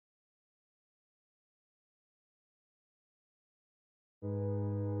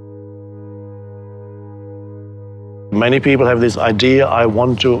Many people have this idea, I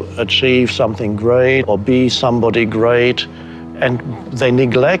want to achieve something great or be somebody great, and they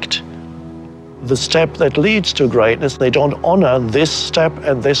neglect the step that leads to greatness. They don't honor this step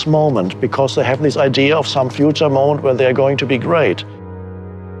and this moment because they have this idea of some future moment where they're going to be great.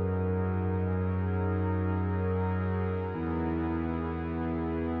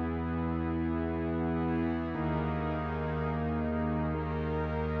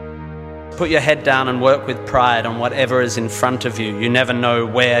 Put your head down and work with pride on whatever is in front of you. You never know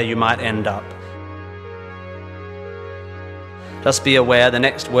where you might end up. Just be aware the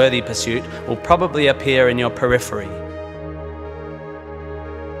next worthy pursuit will probably appear in your periphery.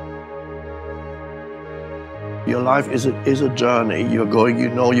 Your life is a journey. You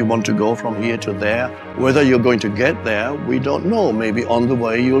know you want to go from here to there. Whether you're going to get there, we don't know. Maybe on the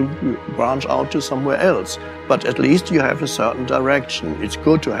way you'll branch out to somewhere else. But at least you have a certain direction. It's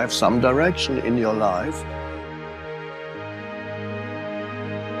good to have some direction in your life.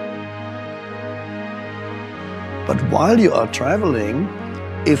 But while you are traveling,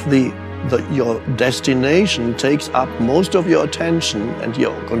 if your destination takes up most of your attention and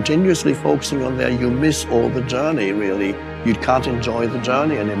you're continuously focusing on there, you miss all the journey, really. You can't enjoy the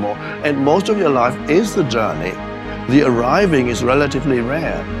journey anymore. And most of your life is the journey. The arriving is relatively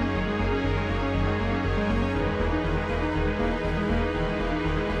rare.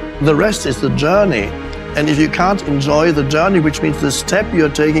 The rest is the journey. And if you can't enjoy the journey, which means the step you're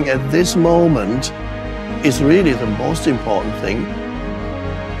taking at this moment is really the most important thing.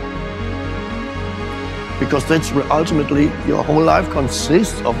 Because that's ultimately your whole life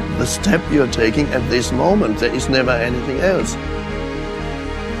consists of the step you're taking at this moment. There is never anything else.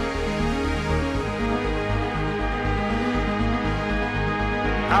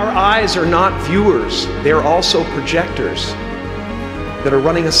 Our eyes are not viewers, they're also projectors that are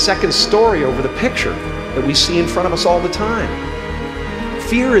running a second story over the picture that we see in front of us all the time.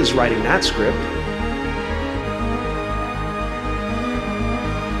 Fear is writing that script.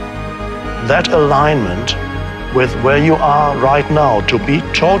 That alignment with where you are right now, to be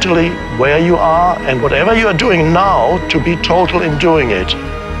totally where you are, and whatever you are doing now, to be total in doing it.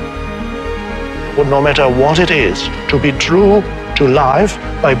 But no matter what it is, to be true to life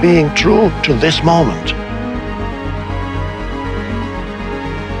by being true to this moment.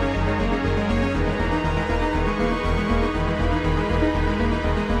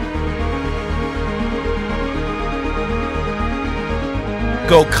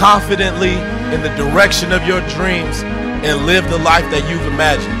 Go confidently in the direction of your dreams and live the life that you've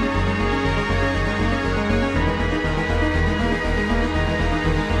imagined.